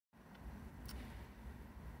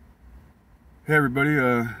Hey everybody,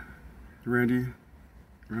 Randy,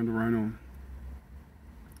 Randall Rhino.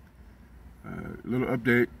 A little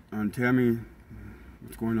update on Tammy,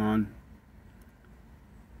 what's going on.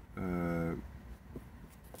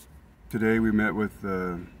 Today we met with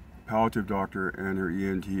the palliative doctor and her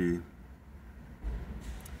ENT.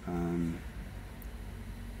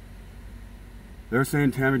 They're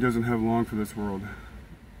saying Tammy doesn't have long for this world.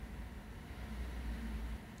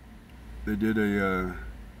 They did a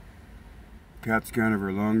CAT scan of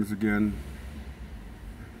her lungs again.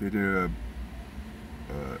 They did a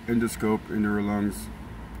endoscope into her lungs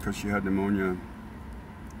because she had pneumonia.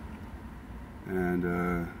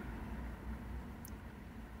 And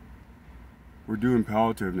we're doing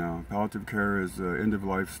palliative now. Palliative care is end of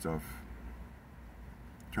life stuff.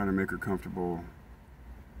 Trying to make her comfortable.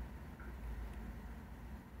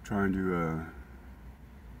 Trying to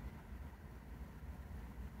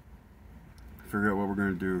figure out what we're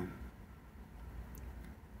going to do.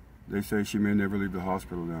 They say she may never leave the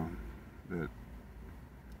hospital now, that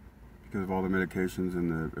because of all the medications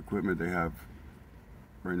and the equipment they have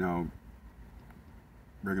right now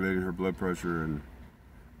regulating her blood pressure and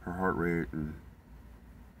her heart rate, and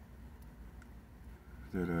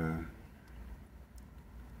that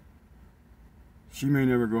she may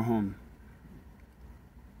never go home.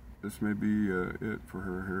 This may be it for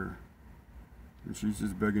her here. And she's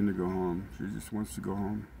just begging to go home. She just wants to go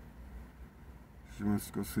home. She wants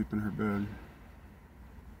to go sleep in her bed.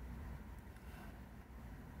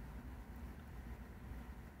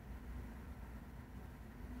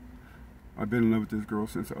 I've been in love with this girl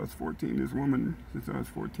since I was 14, this woman, since I was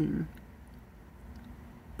 14.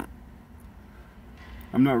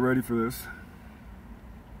 I'm not ready for this.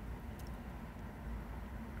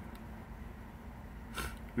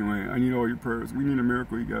 Anyway, I need all your prayers. We need a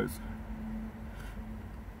miracle, you guys.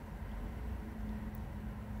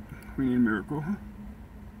 We need a miracle.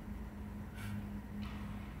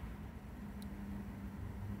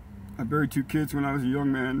 I buried 2 kids when I was a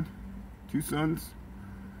young man. 2 sons.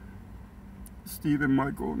 Steve and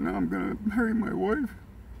Michael. Now I'm gonna marry my wife.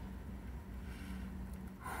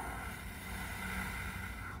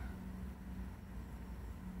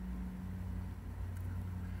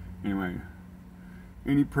 Anyway,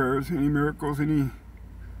 any prayers, any miracles, anything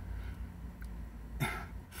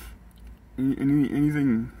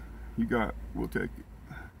you got, we'll take it.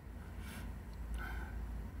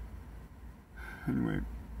 Anyway,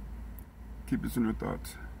 keep us in your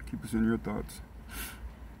thoughts. Keep us in your thoughts.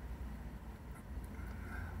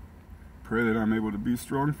 Pray that I'm able to be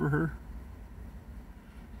strong for her.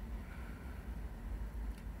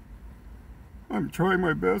 I'm trying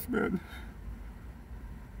my best, man.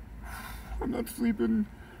 I'm not sleeping.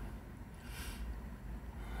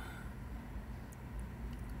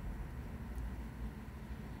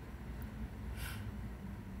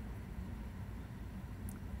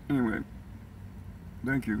 Anyway,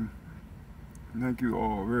 thank you. Thank you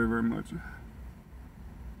all very, very much.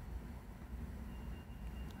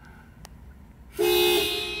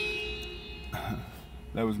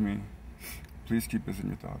 That was me. Please keep us in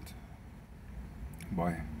your thoughts.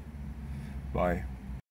 Bye. Bye.